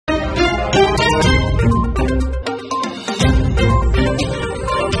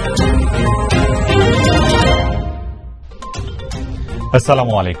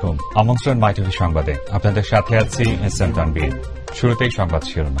আসসালামু আলাইকুম। আমন্ত্রণ মাইটিভি সংবাদে আপনাদের সাথে আছি এসএম তানভীর। শুরুতেই সংবাদ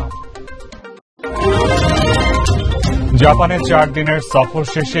শিরোনাম। জাপানের 4 দিনের সফর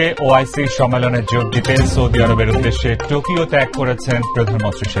শেষে ওআইসি সম্মেলনে যোগ দিতে সৌদি আরবের উদ্দেশ্যে টোকিও ত্যাগ করেছেন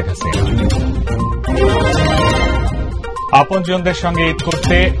প্রধানমন্ত্রী শেখ হাসিনা। আপনজনদের সঙ্গে ঈদ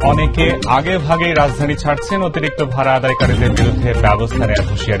করতে অনেকে আগে ভাগেই রাজধানী ছাড়ছেন, অতিরিক্ত ভাড়া আদায়কারীদের বিরুদ্ধে ব্যবস্থা নেওয়ার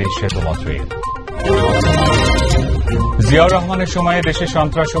হুঁশিয়ারি সেতুমন্ত্রীর। জিয়াউর রহমানের সময়ে দেশে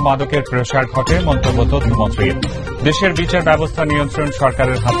সন্ত্রাস ও মাদকের প্রসার ঘটে, মন্তব্য তথ্যমন্ত্রীর। দেশের বিচার ব্যবস্থা নিয়ন্ত্রণ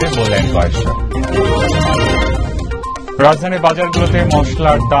সরকারের হাতে বললেন কয়েকজন। রাজধানীর বাজারগুলোতে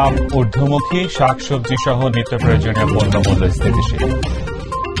মশলার দাম ঊর্ধ্বমুখী, শাকসবজি সহ নিত্য প্রয়োজনীয় পণ্য মূল্য স্থিতিশীল।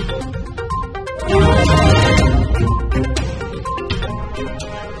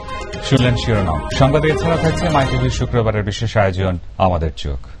 শুনলেন শিরোনাম। সংবাদে এছাড়া থাকছে মাইটিভির শুক্রবারের বিশেষ আয়োজন আমাদের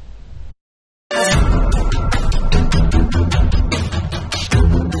চোখ।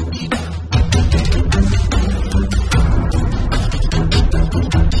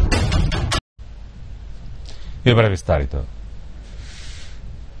 এবারে বিস্তারিত।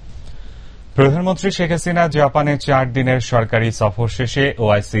 প্রধানমন্ত্রী শেখ হাসিনা জাপানে 4 দিনের সরকারি সফর শেষে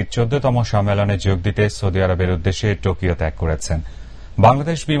ওআইসির 14তম সম্মেলনে যোগ দিতে সৌদি আরবের উদ্দেশ্যে টোকিও ত্যাগ করেছেন।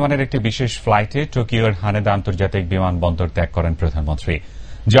 বাংলাদেশ বিমানের একটি বিশেষ ফ্লাইটে টোকিওর হানেদা আন্তর্জাতিক বিমানবন্দর ত্যাগ করেন প্রধানমন্ত্রী।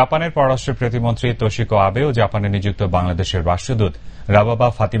 জাপানের পররাষ্ট্র প্রতিমন্ত্রী তোশিকো আবে ও জাপানে নিযুক্ত বাংলাদেশের রাষ্ট্রদূত রাবাবা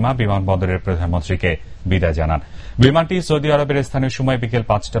ফাতিমা বিমানবন্দরের প্রধানমন্ত্রীকে বিদায় জানান। বিমানটি সৌদি আরবের স্থানীয় সময় বিকেল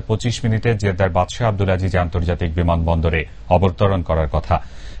 5:25 জেদ্দার বাদশাহ আব্দুল আজিজ আন্তর্জাতিক বিমানবন্দরে অবতরণ করার কথা।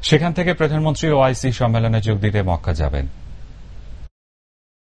 সেখান থেকে প্রধানমন্ত্রী ওআইসি সম্মেলনে যোগ দিতে মক্কা যাবেন।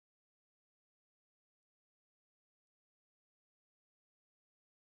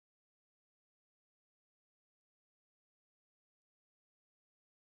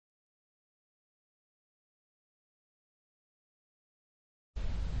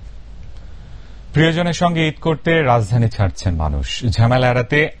 প্রিয়জনের সঙ্গে ঈদ করতে রাজধানী ছাড়ছেন মানুষ। ঝামেলা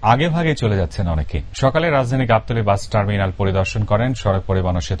এড়াতে আগে ভাগে চলে যাচ্ছেন অনেকে। সকালে রাজধানী গাবতলী বাস টার্মিনাল পরিদর্শন করেন সড়ক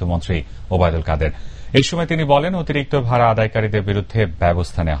পরিবহন ও সেতুমন্ত্রী ওবায়দুল কাদের। এই সময় তিনি বলেন, অতিরিক্ত ভাড়া আদায়কারীদের বিরুদ্ধে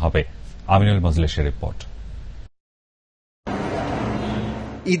ব্যবস্থা নেওয়া হবে। আমিনুল মজলিসের রিপোর্ট।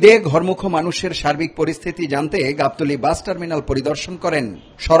 ঈদে ঘরমুখ মানুষের সার্বিক পরিস্থিতি জানতে গাবতলী বাস টার্মিনাল পরিদর্শন করেন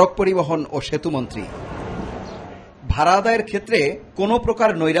সড়ক পরিবহন ও সেতুমন্ত্রী। ভাড়া আদায়ের ক্ষেত্রে কোনো প্রকার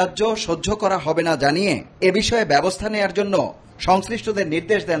নৈরাজ্য সহ্য করা হবে না জানিয়ে এ বিষয়ে ব্যবস্থা নেওয়ার জন্য সংশ্লিষ্টদের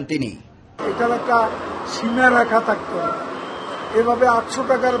নির্দেশ দেন তিনি। এটার একটা সীমা রেখা থাকতে হবে। এভাবে 800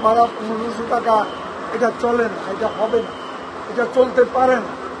 টাকার ভাড়া 1500 টাকা এটা চলে না, এটা হবে না, এটা চলতে পারে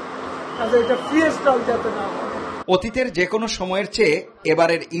না। কাজে এটা ফ্রিস্টাইল যাতে না হয়। অতীতের যে কোনো সময়ের চেয়ে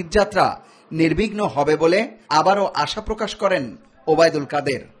এবারের ঈদযাত্রা নির্বিঘ্ন হবে বলে আবারও আশা প্রকাশ করেন ওবায়দুল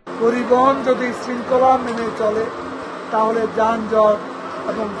কাদের। পরিবহন যদি শৃঙ্খলা মেনে চলে তাহলে যানজট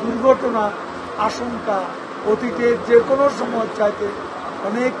এবং দুর্ঘটনা আশঙ্কা অতীতের যে কোনো সময় চাইতে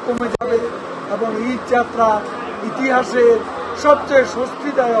অনেক কমে যাবে এবং ঈদ যাত্রা ইতিহাসের সবচেয়ে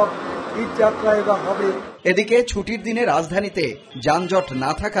স্বস্তিদায়ক ঈদ যাত্রা এবার হবে। এদিকে ছুটির দিনে রাজধানীতে যানজট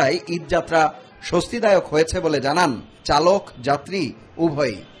না থাকায় ঈদ যাত্রা স্বস্তিদায়ক হয়েছে বলে জানান চালক যাত্রী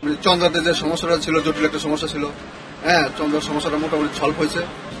উভয়ই। চন্দ্রাতে যে সমস্যাটা ছিল, জটিল একটা সমস্যা ছিল, চন্দ্রার সমস্যাটা মোটামুটি সলভ হয়েছে।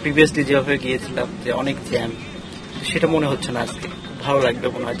 প্রিভিয়াসলি যেভাবে গিয়েছিলাম যে অনেক জ্যাম, সেটা মনে হচ্ছে না আজকে। ভালো লাগবে,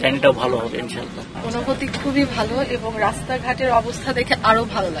 মনে হয় জার্নিটাও ভালো হবে ইনশাআল্লাহ। অনুভূতি খুবই ভালো এবং রাস্তাঘাটের অবস্থা দেখে আরো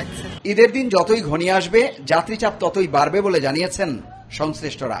ভালো লাগছে। ঈদের দিন যতই ঘনিয়ে আসবে যাত্রী চাপ ততই বাড়বে বলে জানিয়েছেন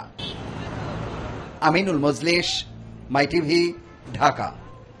সংশ্লিষ্টরা। আমিনুল মজলিস, মাইটিভি, ঢাকা।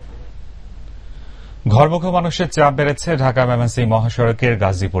 ঘরমুখ মানুষের চাপ বেড়েছে ঢাকা ময়মনসিংহ মহাসড়কের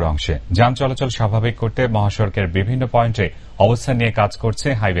গাজীপুর অংশে। যান চলাচল স্বাভাবিক করতে মহাসড়কের বিভিন্ন পয়েন্টে অবস্থান নিয়ে কাজ করছে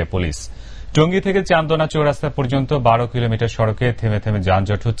হাইওয়ে পুলিশ। টঙ্গী থেকে চান্দনা চৌরাস্তা পর্যন্ত 12 কিলোমিটার সড়কে থেমে থেমে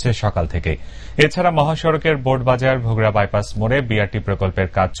যানজট হচ্ছে সকাল থেকে। এছাড়া মহাসড়কের বোর্ডবাজার ভোগড়া বাইপাস মোড়ে বিআরটি প্রকল্পের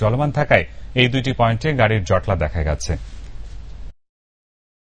কাজ চলমান থাকায় এই দুটি পয়েন্টে গাড়ির জটলা দেখা গেছে।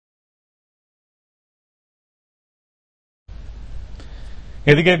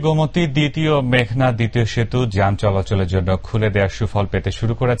 এদিকে গোমতী দ্বিতীয় মেঘনা দ্বিতীয় সেতু যান চলাচলের জন্য খুলে দেওয়ার সুফল পেতে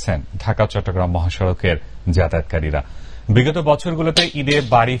শুরু করেছেন ঢাকা চট্টগ্রাম মহাসড়কের যাতায়াতকারীরা। বিগত বছরগুলোতে ঈদে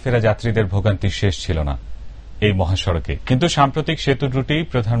বাড়ি ফেরা যাত্রীদের ভোগান্তি শেষ ছিল না এই মহাসড়কে, কিন্তু সাম্প্রতিক সেতু দুটি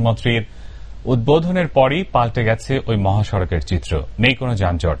প্রধানমন্ত্রীর উদ্বোধনের পরই পাল্টে গেছে ওই মহাসড়কের চিত্র। নেই কোনো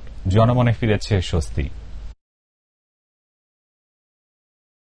যানজট, জনমনে ফিরেছে স্বস্তি।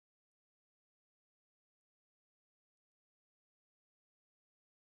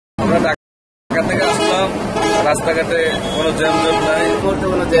 রাস্তাঘাটে কোনো জ্যাম নাই, করতে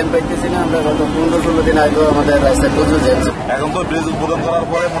কোনো জ্যাম পাইতেছি না। আমরা গত 15-16 দিন আগেও আমাদের রাস্তায় প্রচুর জ্যাম। এখন তো ব্রিজ উদ্বোধন করার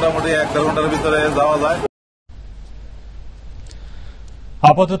পরে মোটামুটি 1-1.5 ঘন্টার ভিতরে যাওয়া যায়।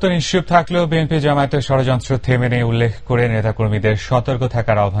 আপাতত নিশ্চুপ থাকলেও বিএনপি জামায়াতের ষড়যন্ত্র থেমে নেই উল্লেখ করে নেতাকর্মীদের সতর্ক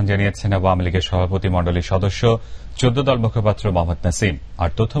থাকার আহ্বান জানিয়েছেন আওয়ামী লীগের সভাপতি মণ্ডলীর সদস্য 14 দল মুখপাত্র মোহাম্মদ নাসিম। আর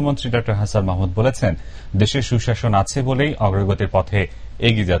তথ্যমন্ত্রী ড হাসান মাহমুদ বলেছেন, দেশের সুশাসন আছে বলেই অগ্রগতির পথে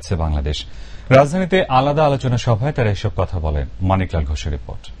এগিয়ে যাচ্ছে বাংলাদেশ। রাজধানীতে আলাদা আলোচনা সভায় তারা এসব কথা বলেন। মানিকলাল ঘোষের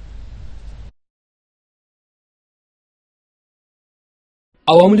রিপোর্ট।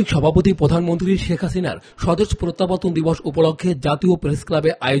 আওয়ামী লীগ সভাপতি প্রধানমন্ত্রী শেখ হাসিনার স্বদেশ প্রত্যাবর্তন দিবস উপলক্ষে জাতীয় প্রেস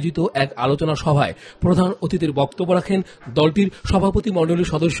ক্লাবে আয়োজিত এক আলোচনা সভায় প্রধান অতিথির বক্তব্য রাখেন দলটির সভাপতি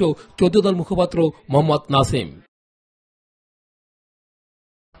মণ্ডলীর সদস্য 14 দল মুখপাত্র মোহাম্মদ নাসিম।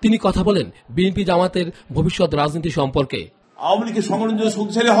 তিনি কথা বলেন বিএনপি জামাতের ভবিষ্যৎ রাজনীতি সম্পর্কে। আওয়ামী লীগের সংগঠন যদি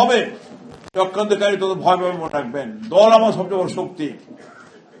শক্তিশালী হবে, চক্রান্তকারী তত ভয় ভয় মনে রাখবেন, দল আমার সবচেয়ে বড় শক্তি,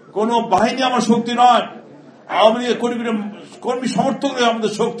 কোন বাহিনী আমার শক্তি নয়। আওয়ামী লীগের কর্মী সমর্থকরা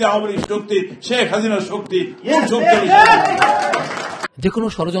আমাদের শক্তি, আওয়ামী লীগ শক্তি, শেখ হাসিনার শক্তি। যে কোনো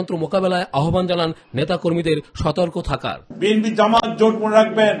ষড়যন্ত্র মোকাবেলায় আহ্বান জানান নেতা কর্মীদের সতর্ক থাকার। বিএনপি জামাত জোট মনে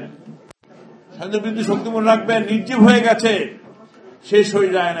রাখবেন, বিরোধী শক্তি মনে রাখবেন, নির্জীব হয়ে গেছে, শেষ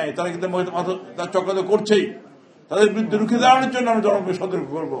হয়ে যায় নাই। তারা কিন্তু চক্রান্ত করছেই, তাদের বিরুদ্ধে রুখে দাঁড়ানোর জন্য আমরা জনগণকে সতর্ক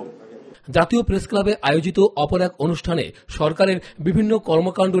করব। জাতীয় প্রেস ক্লাবে আয়োজিত অপর এক অনুষ্ঠানে সরকারের বিভিন্ন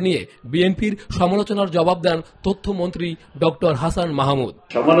কর্মকাণ্ড নিয়ে বিএনপির সমালোচনার জবাব দেন তথ্যমন্ত্রী ড হাসান মাহমুদ।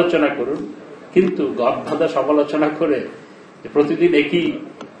 সমালোচনা করুন, কিন্তু গদবাঁধা সমালোচনা করে প্রতিদিন একই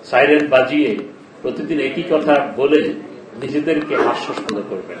সাইরেন বাজিয়ে প্রতিদিন একই কথা বলে নিজেদেরকে আশ্বস্ত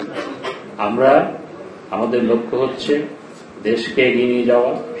করবেন। আমাদের লক্ষ্য হচ্ছে দেশকে এগিয়ে নিয়ে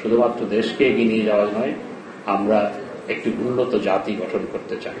যাওয়া, শুধুমাত্র দেশকে এগিয়ে নিয়ে যাওয়া নয়, আমরা একটি উন্নত জাতি গঠন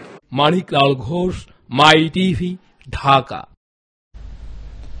করতে চাই। মানিকলাল ঘোষ, myTv, ঢাকা।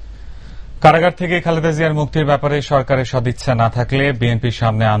 কারাগার থেকে খালেদা জিয়ার মুক্তির ব্যাপারে সরকারের সদিচ্ছা না থাকলে বিএনপির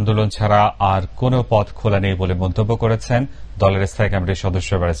সামনে আন্দোলন ছাড়া আর কোন পথ খোলা নেই বলে মন্তব্য করেছেন দলের স্থায়ী কমিটির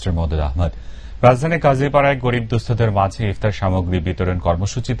সদস্য ব্যারিস্টার মওদুদ আহমদ। রাজধানীর কাজীপাড়ায় গরিব দুস্থদের মাঝে ইফতার সামগ্রী বিতরণ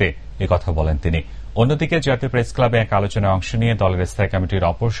কর্মসূচিতে একথা বলেন তিনি। অন্যদিকে জাতীয় প্রেস ক্লাবে এক আলোচনায় অংশ নিয়ে দলের স্থায়ী কমিটির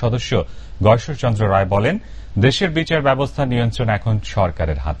অপর সদস্য গয়েশ্বর চন্দ্র রায় বলেন, দেশের বিচার ব্যবস্থা নিয়ন্ত্রণ এখন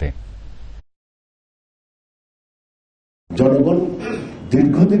সরকারের হাতে। জনগণ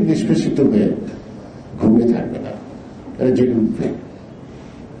দীর্ঘদিন নিষ্পেষিত হয়ে ঘুমিয়ে থাকবে না, জেগে উঠবে।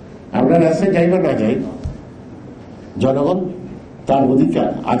 আমরা রাস্তায় যাই বা না যাই, জনগণ তার অধিকার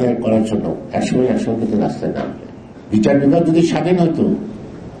আদায় করার জন্য একসময় কিন্তু রাস্তায় নামবে। বিচার বিভাগ যদি স্বাধীন হতো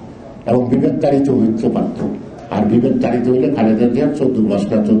এবং বিবেকতাড়িত হইতে পারত, আর বিবেকতাড়িত হইলে খালেদা জিয়ার 14 মাস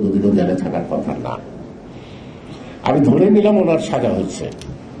না 14 দিনও জেলে থাকার কথা না। আমি ধরে নিলাম ওনার সাজা হচ্ছে,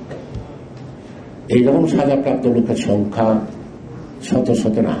 এইরকম সাজাপ্রাপ্ত লোকের সংখ্যা শত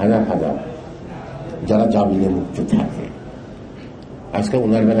শত না হাজার হাজার যারা জামিনে মুক্ত থাকে। আজকে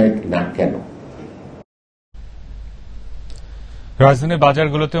ওনার বেলায় না কেন? রাজধানীর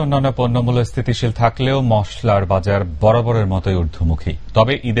বাজারগুলোতে অন্যান্য পণ্যমূল্য স্থিতিশীল থাকলেও মশলার বাজার বরাবরের মতোই ঊর্ধ্বমুখী।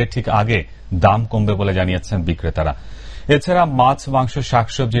 তবে ঈদের ঠিক আগে দাম কমবে বলে জানিয়েছেন বিক্রেতারা। এছাড়া মাছ, মাংস,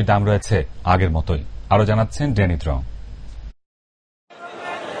 শাকসবজির দাম রয়েছে আগের মতোই। আরও জানাচ্ছেন ডেনিত রং।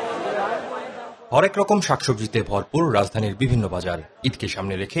 হরেক রকম শাকসবজিতে ভরপুর রাজধানীর বিভিন্ন বাজার। ঈদকে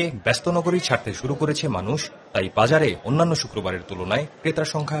সামনে রেখে ব্যস্ত নগরী ছাড়তে শুরু করেছে মানুষ, তাই বাজারে অন্যান্য শুক্রবারের তুলনায়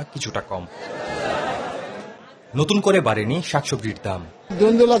ক্রেতার সংখ্যা কিছুটা কম। নতুন করে বাড়েনি শাকসবজির দাম।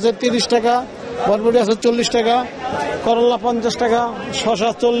 ধুন্দুল আছে 30 টাকা, বরবটি আছে 40 টাকা, করলা 50 টাকা, শসা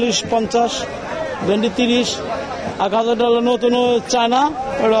 40-50, ভেন্ডি 30, আর গাজরটা হলো নতুন চায়না,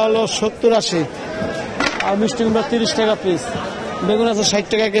 ওটা হলো 70-80, আর মিষ্টি কুমড়া 30 টাকা পিস, বেগুন আছে 60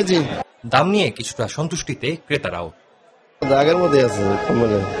 টাকা কেজি। দাম নিয়ে কিছুটা সন্তুষ্টিতে ক্রেতারাও। আগের মধ্যে আছে,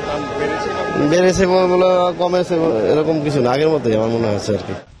 বেড়েছে কমেছে এরকম কিছু না, আগের মধ্যে আমার মনে হচ্ছে আর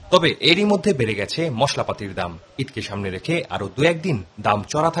কি। তবে এরই মধ্যে বেড়ে গেছে মশলাপাতির দাম। ঈদকে সামনে রেখে আরো 2-1 দিন দাম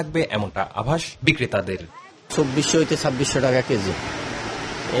চড়া থাকবে এমনটা আভাস বিক্রেতাদের। 2400 হইতে 2600 টাকা কেজি।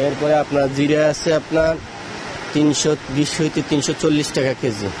 এরপরে আপনার জিরা আছে আপনার 320 হইতে 340 টাকা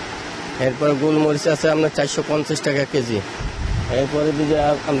কেজি। এরপরে গোলমরিচ আছে আপনার 450 টাকা কেজি। এরপরে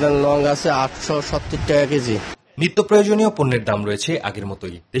আপনার লং আছে 870 টাকা কেজি। নিত্য প্রয়োজনীয় পণ্যের দাম রয়েছে আগের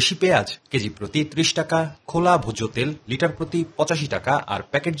মতোই। দেশি পেঁয়াজ কেজি প্রতি 30 টাকা, খোলা ভোজ্য তেল লিটার প্রতি 85 টাকা, আর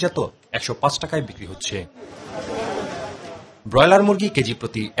প্যাকেটজাত 105 টাকায় বিক্রি হচ্ছে। ব্রয়লার মুরগি কেজি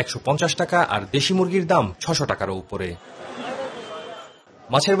প্রতি 150 টাকা, আর দেশি মুরগির দাম 600 টাকারও উপরে।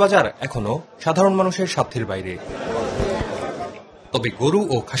 মাছের বাজার এখনো সাধারণ মানুষের সাধ্যের বাইরে, তবে গরু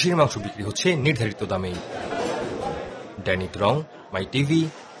ও খাসির মাংস বিক্রি হচ্ছে নির্ধারিত দামেই। ডেনিত রং, myTv,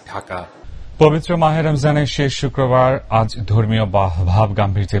 ঢাকা। পবিত্র মাহে রমজানের শেষ শুক্রবার আজ ধর্মীয় ভাব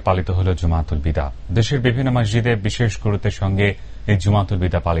গাম্ভীর্যে পালিত হল জুমাতুল বিদা। দেশের বিভিন্ন মসজিদে বিশেষ গুরুত্বের সঙ্গে এই জুমাতুল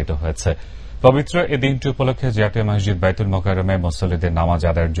বিদা পালিত হয়েছে। পবিত্র এ দিনটি উপলক্ষে জাতীয় মসজিদ বাইতুল মোকাররমে মুসল্লিদের নামাজ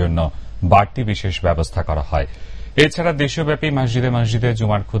আদায়ের জন্য বাড়তি বিশেষ ব্যবস্থা করা হয়। এছাড়া দেশব্যাপী মসজিদে মসজিদে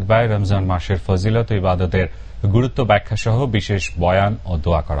জুমার খুতবায় রমজান মাসের ফজিলত ও ইবাদতের গুরুত্ব ব্যাখ্যা সহ বিশেষ বয়ান ও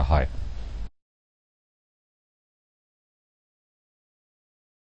দোয়া করা হয়।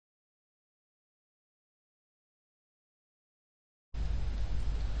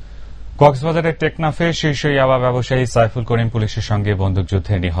 কক্সবাজারের টেকনাফে শীর্ষ ইয়াবা ব্যবসায়ী সাইফুল করিম পুলিশের সঙ্গে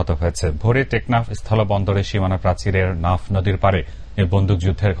বন্দুকযুদ্ধে নিহত হয়েছে। ভোরে টেকনাফ স্থলবন্দরের সীমানা প্রাচীরের নাফ নদীর পারে এই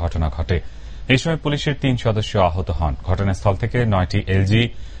বন্দুকযুদ্ধের ঘটনা ঘটে। এই সময় পুলিশের 3 সদস্য আহত হন। ঘটনাস্থল থেকে 9টি এলজি,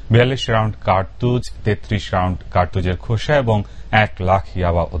 42 রাউন্ড কার্তুজ, 33 রাউন্ড কার্তুজের খোসা এবং 1 লাখ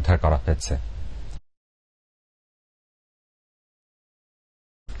ইয়াবা উদ্ধার করা হয়েছে।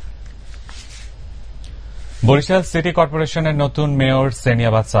 বরিশাল সিটি কর্পোরেশনের নতুন মেয়র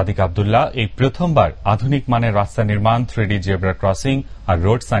সেনিয়াবাদ সাদিক আব্দুল্লাহ এই প্রথমবার আধুনিক মানের রাস্তা নির্মাণ, 3D জেব্রা ক্রসিং আর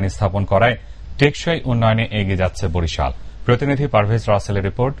রোড সাইন স্থাপন করায় টেকসই উন্নয়নে এগিয়ে যাচ্ছে বরিশাল। প্রতিনিধি পারভেজ রাসেলের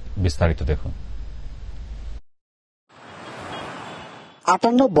রিপোর্ট, বিস্তারিত দেখুন।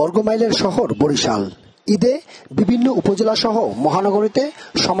 58 বর্গমাইলের শহর বরিশাল। ঈদে বিভিন্ন উপজেলা সহ মহানগরীতে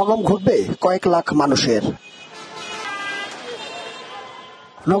সমাগম ঘটবে কয়েক লাখ মানুষের।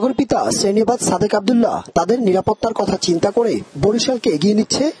 নগরপিতা সেনিয়াবাদ সাদেক আব্দুল্লাহ তাদের নিরাপত্তার কথা চিন্তা করে বরিশালকে এগিয়ে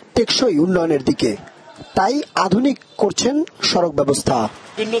নিচ্ছে টেকসই উন্নয়নের দিকে। তাই আধুনিক করছেন সড়ক ব্যবস্থা।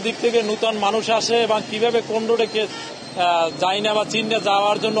 বিভিন্ন দিক থেকে নতুন মানুষ আসে এবং কিভাবে কোন রোডে যাই না বা চিনে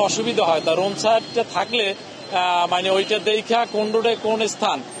যাওয়ার জন্য অসুবিধা হয়, তা রোড সাইডটা থাকলে মানে ওইটা দেখা কোন রোডে কোন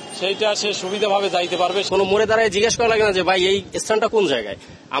স্থান সেইটা সে সুবিধাভাবে যাইতে পারবে। কোনো মোড়ে দাঁড়ায় জিজ্ঞেস করা লাগে না যে ভাই এই স্থানটা কোন জায়গায়।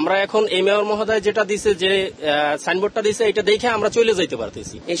 আমরা এখন এই মেয়র মহোদয় যেটা দিছে, যে সাইনবোর্ডটা দিছে, এটা দেখে আমরা চলে যাইতে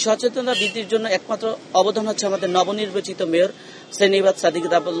পারতেছি। এই সচেতনতা বৃদ্ধির জন্য একমাত্র অবদান হচ্ছে আমাদের নবনির্বাচিত মেয়র সেনিয়াবাদ সাদিক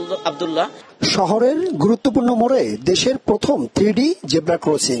আব্দুল্লাহ। শহরের গুরুত্বপূর্ণ মোড়ে দেশের প্রথম 3D জেব্রা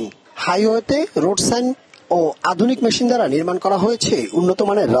ক্রসিং, হাইওয়েতে রোড সাইন ও আধুনিক মেশিন দ্বারা নির্মাণ করা হয়েছে উন্নত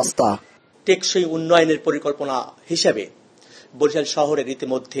মানের রাস্তা। টেকসই উন্নয়নের পরিকল্পনা হিসেবে বরিশাল শহরের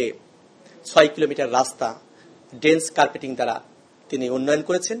ইতিমধ্যে 6 কিলোমিটার রাস্তা ডেন্স কার্পেটিং দ্বারা তিনি উন্নয়ন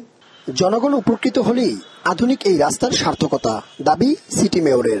করেছেন। জনগণ উপকৃত হলেই আধুনিক এই রাস্তার সার্থকতা, দাবি সিটি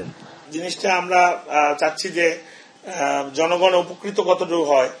মেয়রের। জিনিসটা আমরা চাচ্ছি যে জনগণ উপকৃত কতটুকু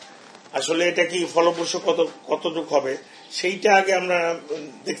হয়, আসলে এটা কি ফলপ্রসূ কতটুকু হবে, সেইটা আগে আমরা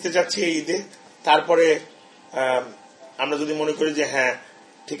দেখতে চাচ্ছি এই ঈদে। তারপরে আমরা যদি মনে করি যে হ্যাঁ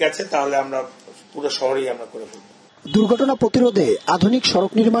ঠিক আছে, তাহলে আমরা পুরো শহরেই আমরা করে ফেলব। দুর্ঘটনা প্রতিরোধে আধুনিক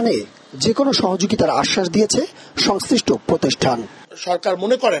সড়ক নির্মাণে যে কোনো সহযোগিতার আশ্বাস দিয়েছে সংশ্লিষ্ট প্রতিষ্ঠান। সরকার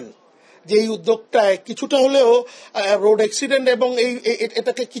মনে করেন যে এই উদ্যোগটায় কিছুটা হলেও রোড অ্যাক্সিডেন্ট এবং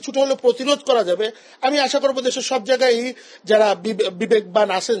এটাকে কিছুটা হলেও প্রতিরোধ করা যাবে। আমি আশা করব দেশের সব জায়গায় যারা বিবেকবান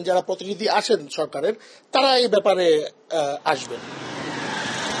আছেন, যারা প্রতিনিধি আসেন সরকারের, তারা এই ব্যাপারে আসবেন।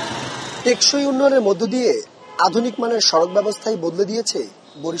 টেকসই উন্নয়নের মধ্য দিয়ে আধুনিক মানের সড়ক ব্যবস্থাই বদলে দিয়েছে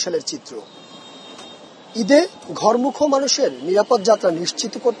বরিশালের চিত্র। ঈদে ঘরমুখ মানুষের নিরাপদ যাত্রা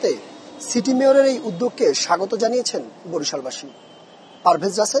নিশ্চিত করতে সিটি মেয়রের এই উদ্যোগকে স্বাগত জানিয়েছেন বরিশালবাসী।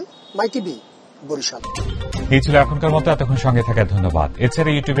 পারভেজ রাসেল, মাইটিভি, বরিশাল। এই ছিল এখনকার মতো। এতক্ষণ সঙ্গে থাকার ধন্যবাদ।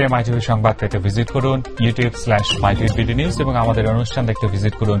 এছাড়া ইউটিউবে মাইটিভি সংবাদ পেতে ভিজিট করুন youtube/mytvbd নিউজ এবং আমাদের অনুষ্ঠান দেখতে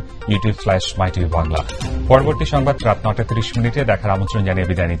ভিজিট করুন youtube/mytv বাংলা। পরবর্তী সংবাদ রাত 9:30 দেখার আমন্ত্রণ জানিয়ে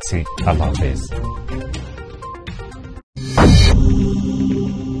বিদায় নিচ্ছি। আল্লাহ হাফেজ।